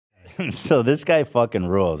So this guy fucking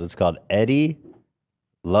rules. It's called Eddie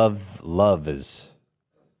Eddielovese.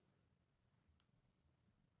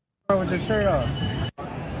 With your shirt off.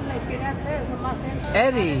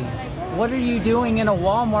 Eddie, what are you doing in a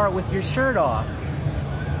Walmart with your shirt off?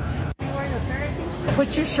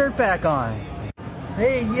 Put your shirt back on.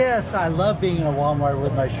 Hey, yes, I love being in a Walmart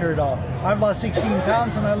with my shirt off. I've lost 16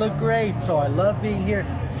 pounds and I look great, so I love being here,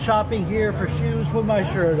 shopping here for shoes with my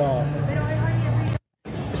shirt off.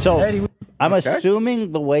 So Eddie, I'm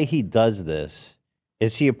assuming the way he does this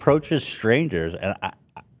is he approaches strangers and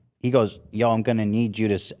he goes, yo, I'm going to need you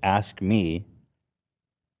to ask me,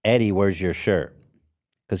 Eddie, where's your shirt?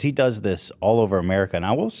 Because he does this all over America. And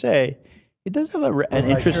I will say, he does have an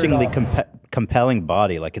interestingly compelling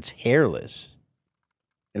body. Like, it's hairless.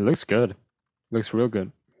 It looks good. Looks real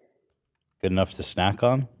good. Good enough to snack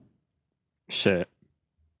on? Shit.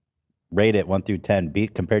 Rate it 1 through 10.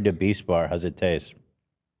 Compared to Beast Bar, how's it taste?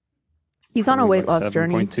 He's on a weight loss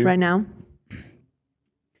journey right now.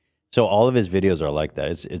 So all of his videos are like that.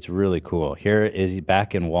 It's really cool. Here is he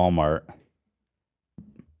back in Walmart.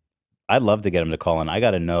 I'd love to get him to call in. I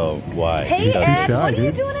got to know why. Hey, Ed, what are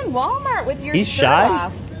you doing in Walmart with your shirt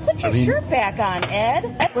off? Put your shirt back on,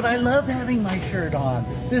 Ed. But I love having my shirt on.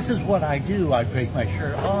 This is what I do. I break my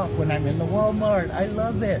shirt off when I'm in the Walmart. I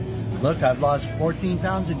love it. Look, I've lost 14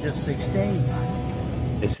 pounds in just 6 days.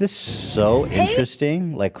 Is this so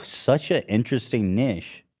interesting? Like, such an interesting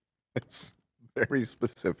niche. It's very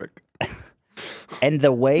specific. And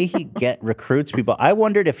the way he recruits people, I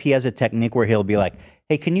wondered if he has a technique where he'll be like,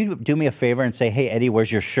 hey, can you do me a favor and say, hey, Eddie,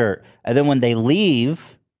 where's your shirt? And then when they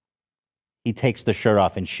leave, he takes the shirt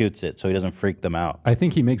off and shoots it so he doesn't freak them out. I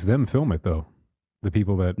think he makes them film it, though. The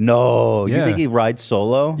people that... No, you think he rides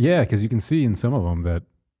solo? Yeah, because you can see in some of them that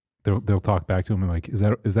they'll talk back to him and like, is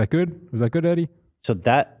that good? Was that good, Eddie? So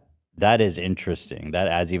that is interesting. That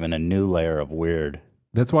adds even a new layer of weird.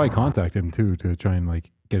 That's why I contacted him, too, to try and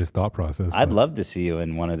like get his thought process. I'd love to see you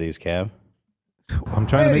in one of these, Cam. I'm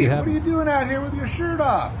trying to make it happen. What are you doing out here with your shirt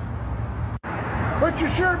off? Put your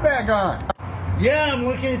shirt back on. Yeah, I'm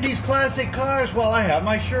looking at these classic cars while I have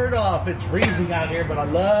my shirt off. It's freezing out here, but I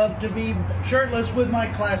love to be shirtless with my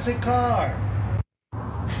classic car.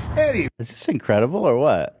 Eddie. Is this incredible or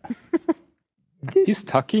what? He's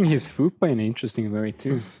tucking his fupa in an interesting way,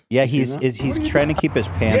 too. Yeah, he's trying to keep his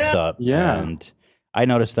pants up. Yeah. And I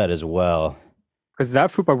noticed that as well. Because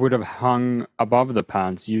that fupa would have hung above the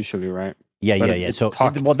pants usually, right? Yeah, But yeah. it's So,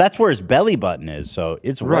 tucked. well, that's where his belly button is. So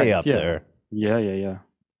it's way up there. Yeah.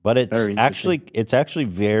 But it's Very actually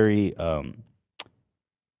very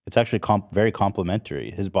very complimentary.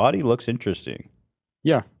 His body looks interesting.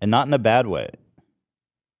 Yeah. And not in a bad way.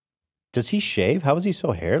 Does he shave? How is he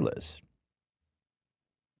so hairless?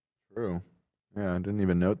 True. Yeah, I didn't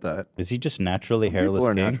even note that. Is he just naturally Some hairless? People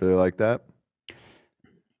are king? naturally like that.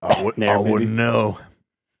 I wouldn't know.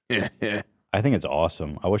 Yeah. I think it's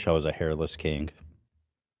awesome. I wish I was a hairless king.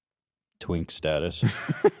 Twink status.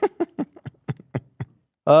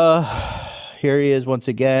 Here he is once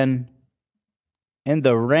again. In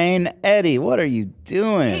the rain. Eddie, what are you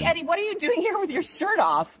doing? Hey, Eddie, what are you doing here with your shirt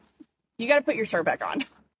off? You got to put your shirt back on.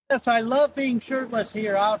 Yes, I love being shirtless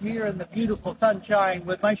out here in the beautiful sunshine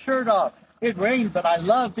with my shirt off. It rains, but I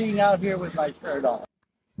love being out here with my shirt off.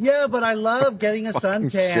 Yeah, but I love getting a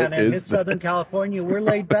suntan and hit Southern California. We're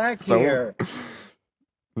laid back here.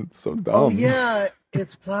 It's so dumb. Oh, yeah,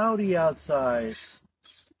 it's cloudy outside.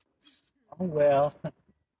 Oh, well.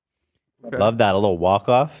 Love that. A little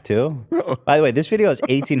walk-off, too. By the way, this video has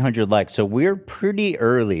 1,800 likes, so we're pretty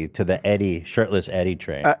early to the shirtless Eddie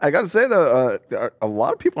train. I got to say, though, a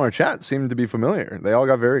lot of people in our chat seem to be familiar. They all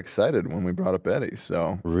got very excited when we brought up Eddie.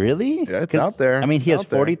 So Really? Yeah, it's out there. I mean, he has It's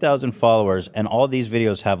out there. 40,000 followers, and all these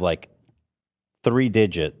videos have, like,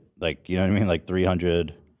 3-digit, like, you know what I mean? Like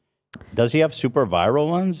 300. Does he have super viral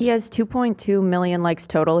ones? He has 2.2 million likes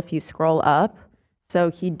total if you scroll up. So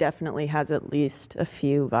he definitely has at least a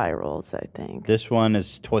few virals, I think. This one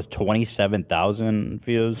is 27,000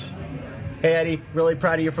 views. Hey, Eddie, really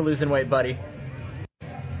proud of you for losing weight, buddy.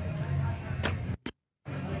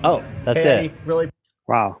 Oh, that's hey, it. Eddie, really.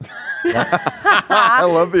 Wow. I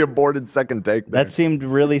love the aborted second take there. That seemed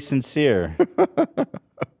really sincere.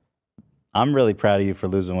 I'm really proud of you for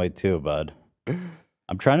losing weight too, bud.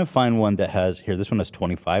 I'm trying to find one that has, here, this one has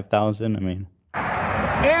 25,000. I mean.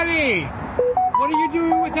 Eddie, what are you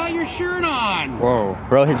doing without your shirt on? Whoa.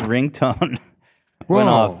 Bro, his ringtone went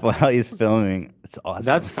off while he's filming. It's awesome.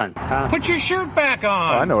 That's fantastic. Put your shirt back Oh,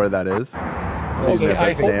 on. I know where that is. Okay,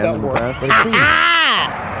 I hope that works.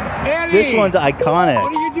 Eddie, This one's iconic.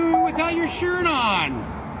 what are you doing without your shirt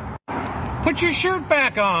on? Put your shirt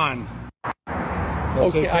back on.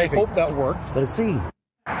 Okay, I perfect. hope that worked. Let's see.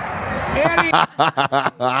 Eddie!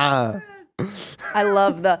 I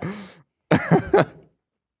love the.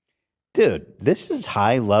 Dude, this is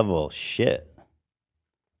high level shit.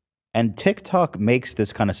 And TikTok makes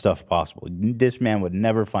this kind of stuff possible. This man would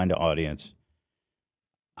never find an audience.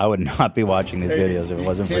 I would not be watching these videos if it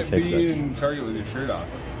wasn't for You can't TikTok. be in Target with your shirt off.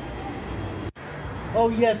 Oh,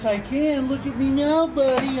 yes, I can. Look at me now,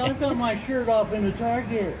 buddy. I've got my shirt off in the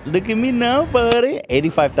Target. Look at me now, buddy.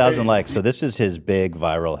 85,000 likes. So this is his big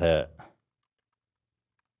viral hit.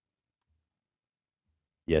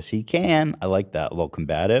 Yes, he can. I like that. A little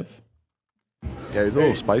combative. Yeah, he's a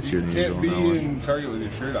little spicier than You usual. can't be in that one. in Target with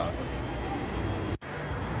your shirt off.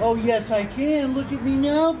 Oh, yes, I can. Look at me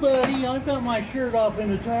now, buddy. I've got my shirt off in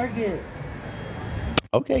the Target.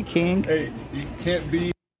 Okay, King. Hey, you can't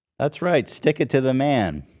be. That's right. Stick it to the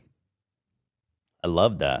man. I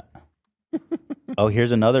love that. Oh,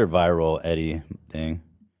 here's another viral Eddie thing.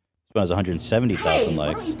 This one has 170,000 Hey, why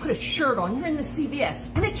likes. don't you put a shirt on? You're in the CVS,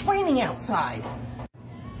 and it's raining outside.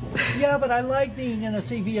 Yeah, but I like being in a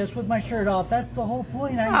CVS with my shirt off. That's the whole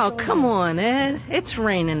point. Oh, come on, Ed. It's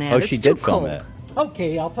raining out. Oh, It's she too did film cold. it.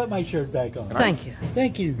 Okay, I'll put my shirt back on. Thank you.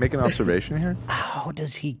 Thank you. Make an observation here. How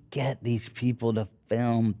does he get these people to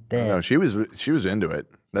film this? No, she was into it.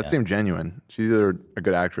 That seemed genuine. She's either a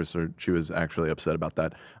good actress or she was actually upset about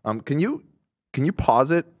that. Can you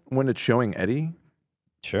pause it when it's showing Eddie?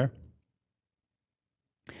 Sure.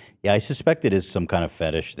 Yeah, I suspect it is some kind of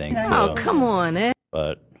fetish thing. Oh, too, come on, Ed.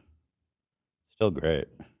 but still great.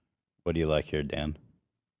 What do you like here, Dan?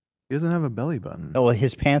 He doesn't have a belly button. Oh, well,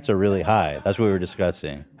 his pants are really high. That's what we were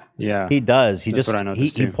discussing. Yeah. He does. He That's just what I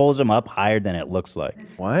noticed he too. pulls them up higher than it looks like.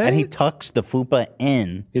 What? And he tucks the fupa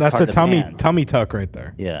in. That's a the tummy pants. tummy tuck right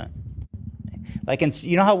there. Yeah. Like,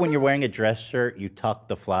 you know how when you're wearing a dress shirt, you tuck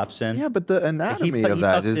the flaps in? Yeah, but the anatomy he of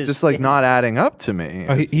that tucks is his- just like not adding up to me.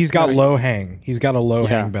 Oh, he's got low hang. He's got a low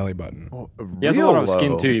Yeah. hang belly button. He has a lot Real of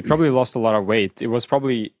skin low. too. He probably lost a lot of weight. It was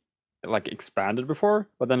probably like expanded before,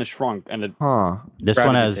 but then it shrunk and it. Huh. This one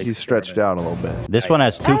Gravity has takes He's stretched out a little bit. this one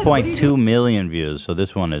has Ed, what do you 2.2 million views, so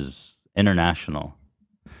this one is international.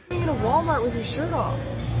 You're in a Walmart with your shirt off.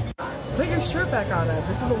 Put your shirt back on, Ed.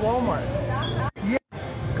 This is a Walmart.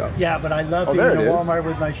 Yeah, but I love Oh, being there in a it is. Walmart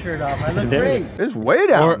with my shirt off. I look There great. it It's way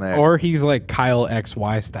down there. Or he's like Kyle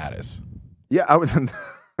XY status. Yeah, I would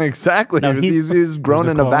exactly. No, he was grown He's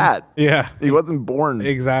a in a clone. vat. Yeah. He wasn't born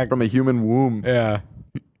Exactly. from a human womb. Yeah.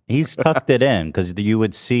 He's tucked it in because you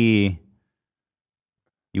would see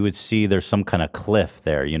there's some kind of cliff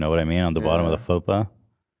there. You know what I mean, on the bottom of the fupa.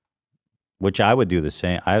 Which I would do the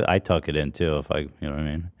same. I tuck it in too if I, you know what I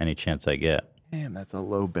mean, any chance I get. Damn, that's a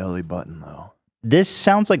low belly button though. This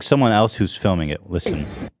sounds like someone else who's filming it. Listen.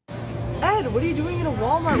 Ed, what are you doing in a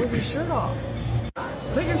Walmart with your shirt off?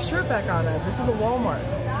 Put your shirt back on, Ed. This is a Walmart.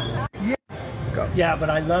 Yeah, but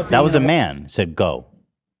I love That being was a in man. Said go.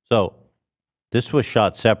 So this was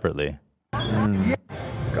shot separately.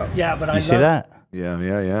 Yeah, but I You see that?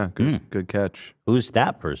 Yeah. Good catch. Who's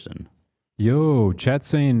that person? Yo, chat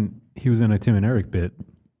saying he was in a Tim and Eric bit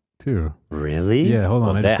too. Really? Yeah, hold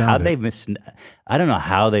on. I just How found they it. miss? I don't know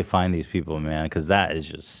how they find these people, man. Because that is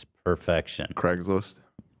just perfection. Craigslist.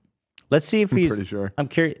 Let's see if I'm he's. pretty sure. I'm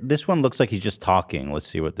curious. This one looks like he's just talking. Let's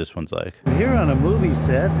see what this one's like. Here on a movie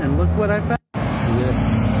set, and look what I found.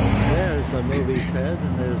 There's the movie set,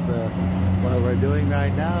 and there's what we're doing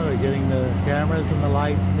right now. We're getting the cameras and the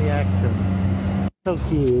lights and the action. So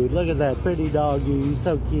cute. Look at that pretty doggy. He's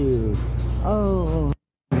so cute. Oh.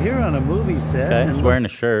 Here on a movie set. Okay, and he's wearing a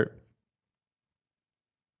shirt.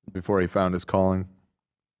 Before he found his calling.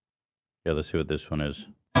 Yeah, let's see what this one is.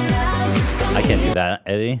 I can't do that,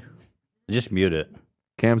 Eddie. Just mute it.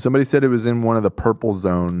 Cam, somebody said it was in one of the purple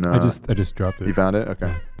zone. I just dropped it. You found it?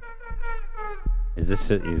 Okay. Is this?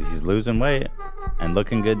 He's losing weight and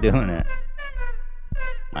looking good doing it.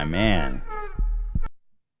 My man.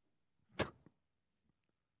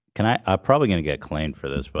 I'm probably gonna get Klein for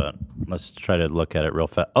this, but let's try to look at it real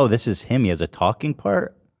fast. Oh, this is him. He has a talking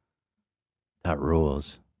part. That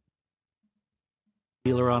rules.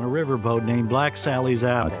 dealer on a riverboat named Black Sally's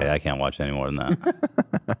Apple. Okay, I can't watch any more than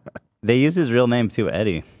that. They use his real name too,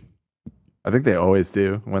 Eddie. I think they always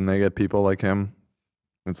do when they get people like him.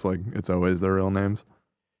 It's like it's always their real names.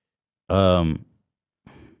 The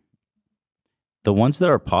ones that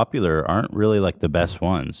are popular aren't really like the best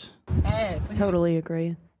ones. Ed, put Totally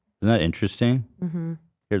agree. Isn't that interesting? Mm-hmm.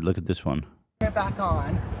 Here, look at this one. your shirt back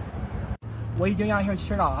on. What are you doing out here with your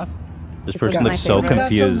shirt off? This This person was looks my so favorite.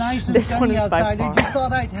 confused. It got so nice and This one sunny is by outside. I far. just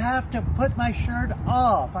thought I'd have to put my shirt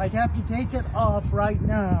off. I'd have to take it off right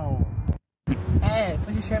now. Ed,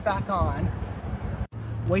 put your shirt back on.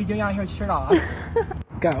 what are you doing out here with your shirt off?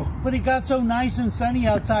 Go. But it got so nice and sunny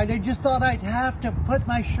outside, I just thought I'd have to put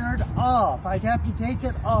my shirt off. I'd have to take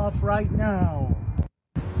it off right now.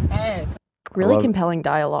 Ed. Really compelling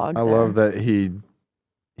dialogue. I love that he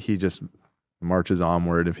just marches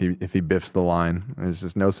onward if he biffs the line. There's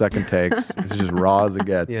just no second takes. It's just raw as it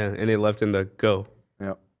gets. Yeah, and they left him to go.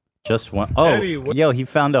 Yep. Just one. Oh, Eddie, yo, he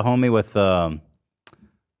found a homie with fellow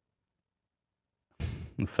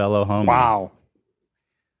homie. Wow.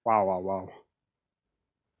 Wow.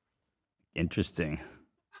 Interesting.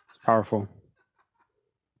 It's powerful.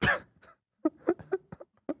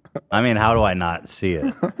 I mean, how do I not see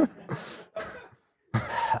it?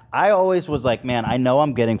 I always was like, man, I know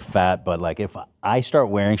I'm getting fat, but like if I start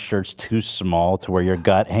wearing shirts too small to where your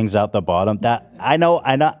gut hangs out the bottom, that I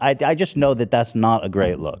just know that that's not a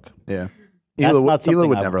great look. Yeah. That's Hila not something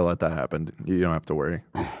would I- never let that happen. You don't have to worry.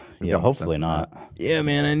 Yeah, hopefully not. Yeah,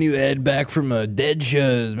 man, I knew Ed back from dead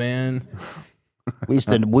shows, man. We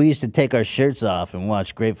used to take our shirts off and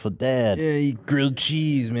watch Grateful Dead. Yeah, eat grilled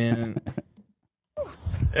cheese, man.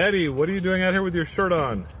 Eddie, what are you doing out here with your shirt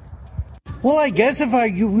on? Well, I guess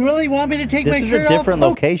you really want me to take This my is shirt a off? different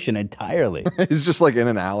location entirely. He's just like in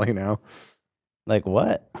an alley now. Like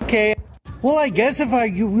what? Okay. Well, I guess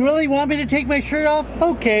you really want me to take my shirt off?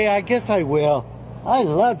 Okay, I guess I will. I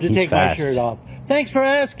love to He's take fast. my shirt off. Thanks for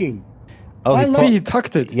asking. Oh, I love- He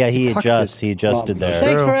tucked it. Yeah, he tucked adjusted there.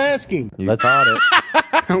 Thanks for asking. You thought it.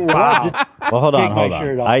 Wow. Well, hold Take on, my hold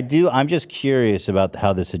shirt on. off. I'm just curious about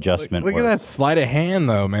how this adjustment Look works. at that sleight of hand,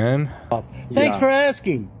 though, man. Thanks for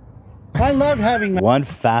asking. I love having my... One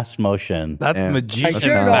fast motion. That's Yeah. magician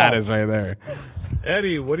shirt off. status right there.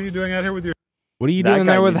 Eddie, what are you doing out here with your... What are you That doing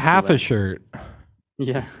guy there with needs to half a learn. shirt?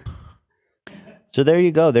 Yeah. So there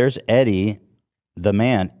you go. There's Eddie, the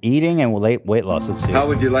man, eating and weight loss. Let's see. How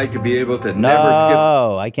would you like to be able to never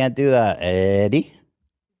No, I can't do that. Eddie.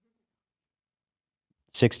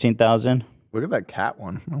 16,000. Look at that cat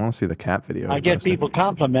one. I want to see the cat video. I get people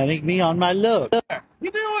complimenting me on my look.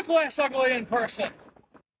 You do look less ugly in person.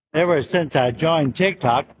 Ever since I joined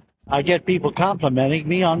TikTok, I get people complimenting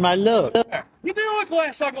me on my look. You do look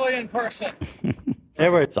less ugly in person.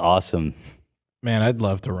 It's awesome. Man, I'd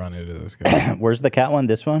love to run into this guy. Where's the cat one?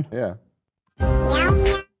 This one? Yeah.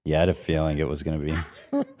 Yeah, I had a feeling it was going to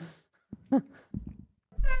be.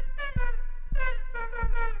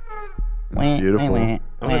 Beautiful. I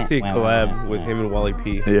want to see a collab with him and Wally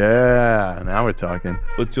P. Yeah, now we're talking.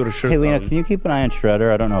 Let's do a shirt. Hey, Lena, on. can you keep an eye on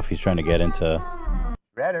Shredder? I don't know if he's trying to get into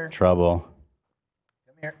Redder. trouble.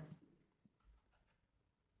 Come here.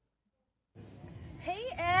 Hey,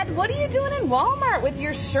 Ed, what are you doing in Walmart with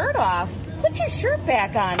your shirt off? Put your shirt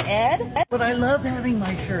back on, Ed. But I love having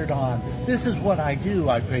my shirt on. This is what I do.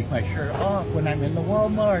 I take my shirt off when I'm in the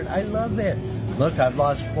Walmart. I love it. Look, I've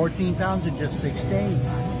lost 14 pounds in just 6 days.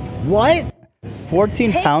 What?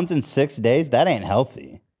 14 pounds in 6 days? That ain't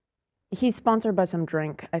healthy. He's sponsored by some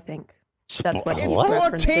drink, I think. That's what he's What?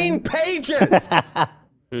 14 pages!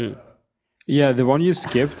 Yeah, the one you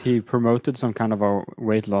skipped, he promoted some kind of a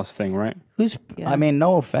weight loss thing, right? I mean,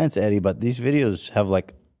 no offense, Eddie, but these videos have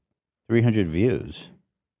like 300 views.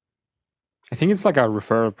 I think it's like a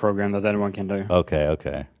referral program that anyone can do.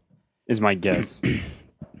 Okay. Is my guess.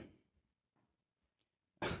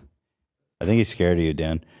 I think he's scared of you,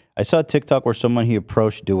 Dan. I saw a TikTok where someone he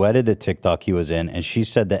approached duetted the TikTok he was in, and she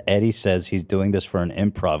said that Eddie says he's doing this for an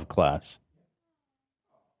improv class.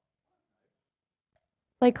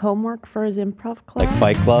 Like homework for his improv class? Like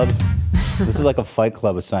Fight Club? This is like a Fight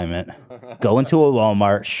Club assignment. Go into a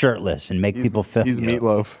Walmart shirtless and make people film He's you.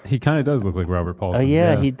 Meatloaf. He kind of does look like Robert Oh, Paulson.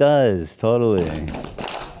 yeah, he does. Totally.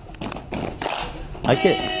 I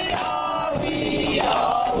could...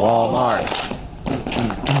 Walmart.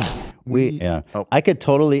 Yeah. I could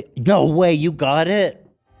totally... No way, you got it.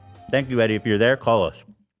 Thank you, Eddie. If you're there, call us.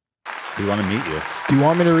 We want to meet you. Do you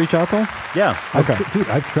want me to reach out to him? Yeah. Okay. Dude,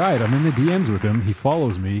 I've tried. I'm in the DMs with him. He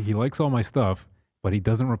follows me. He likes all my stuff, but he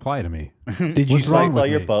doesn't reply to me. Did you What's wrong all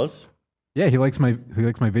with your me? posts? Yeah, he likes my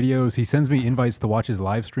videos. He sends me invites to watch his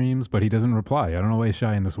live streams, but he doesn't reply. I don't know why he's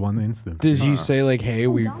shy in this one instance. Did you say like, hey,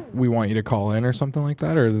 we want you to call in or something like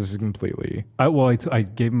that, or this is completely? I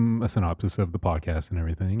gave him a synopsis of the podcast and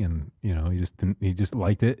everything, and he just didn't. He just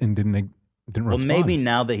liked it and didn't Well, respond. maybe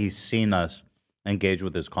now that he's seen us engage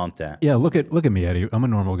with his content. Yeah, look at me, Eddie. I'm a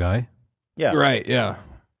normal guy. Yeah. Right. Yeah.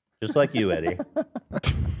 Just like you, Eddie.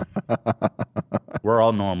 We're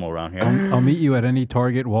all normal around here. I'll meet you at any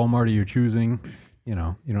Target, Walmart of your choosing. You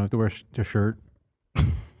don't have to wear a shirt.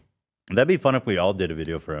 That'd be fun if we all did a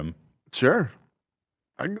video for him. Sure.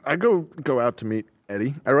 I go out to meet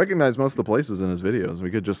Eddie. I recognize most of the places in his videos.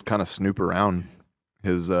 We could just kind of snoop around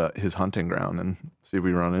his hunting ground and see if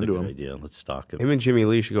we run That's a into good him. idea. Let's stalk him. Him and Jimmy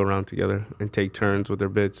Lee should go around together and take turns with their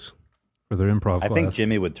bits. For their improv I class. think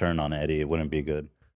Jimmy would turn on Eddie. It wouldn't be good.